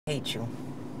hate you.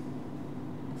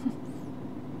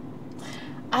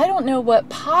 I don't know what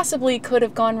possibly could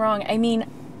have gone wrong. I mean,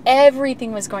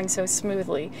 everything was going so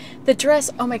smoothly. The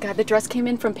dress, oh my God, the dress came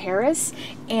in from Paris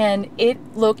and it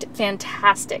looked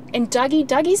fantastic. And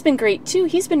Dougie's been great too.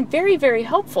 He's been very, very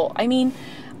helpful. I mean,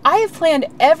 I have planned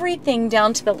everything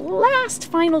down to the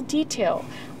last final detail.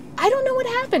 I don't know what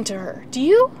happened to her. Do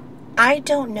you? I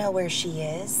don't know where she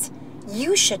is.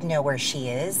 You should know where she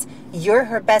is. You're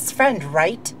her best friend,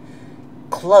 right?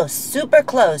 Close, super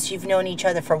close. You've known each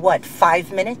other for what,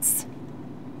 5 minutes?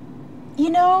 You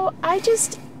know,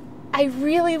 I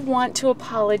really want to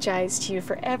apologize to you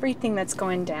for everything that's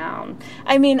going down.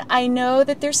 I mean, I know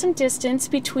that there's some distance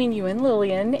between you and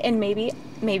Lillian, and maybe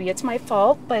it's my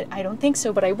fault, but I don't think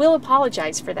so, but I will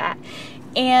apologize for that.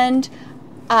 And,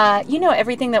 you know,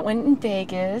 everything that went in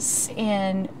Vegas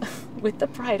and with the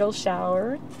bridal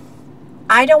shower.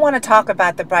 I don't want to talk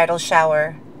about the bridal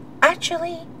shower.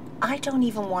 Actually, I don't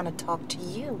even want to talk to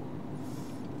you.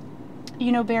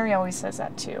 You know, Barry always says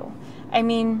that too. I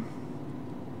mean,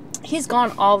 he's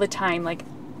gone all the time,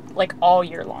 like all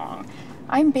year long.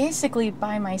 I'm basically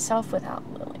by myself without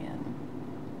Lillian.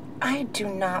 I do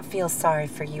not feel sorry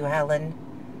for you, Helen.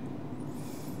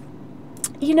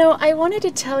 You know, I wanted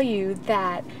to tell you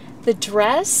that the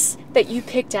dress that you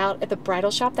picked out at the bridal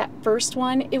shop, that first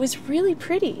one, it was really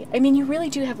pretty. I mean, you really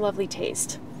do have lovely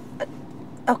taste.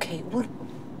 Okay, well,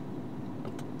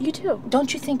 you do.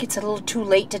 Don't you think it's a little too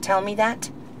late to tell me that?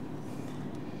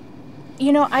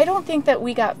 You know, I don't think that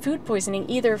we got food poisoning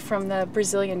either from the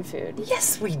Brazilian food.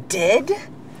 Yes, we did.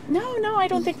 No, I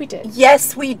don't think we did.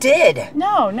 Yes, we did.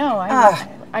 No,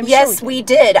 I'm yes, sure we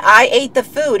did. I ate the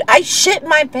food. I shit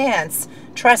my pants.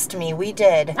 Trust me, we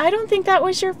did. I don't think that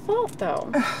was your fault, though.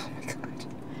 Oh, my God.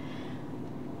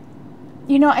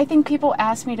 You know, I think people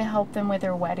ask me to help them with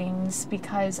their weddings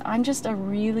because I'm just a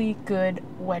really good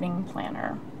wedding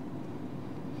planner.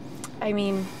 I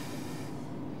mean,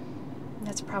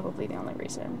 that's probably the only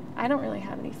reason. I don't really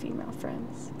have any female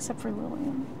friends, except for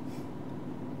Lillian.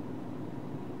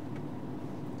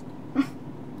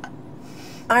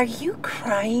 Are you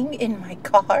crying in my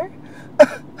car?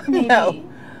 Maybe. No.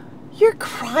 You're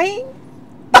crying?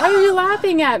 Why are you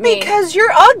laughing at me? Because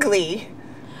you're ugly.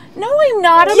 No, I'm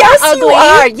not. I'm yes, not ugly. you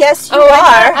are. Yes, you are.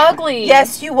 I'm not ugly.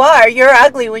 Yes, you are. You're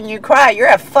ugly when you cry. You're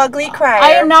a fugly crier.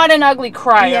 I am not an ugly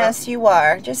crier. Yes, you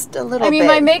are. Just a little bit. I mean,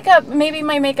 my makeup, maybe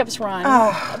my makeup's run.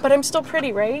 Oh. But I'm still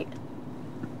pretty, right?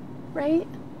 Right?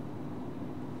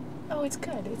 Oh, it's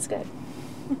good. It's good.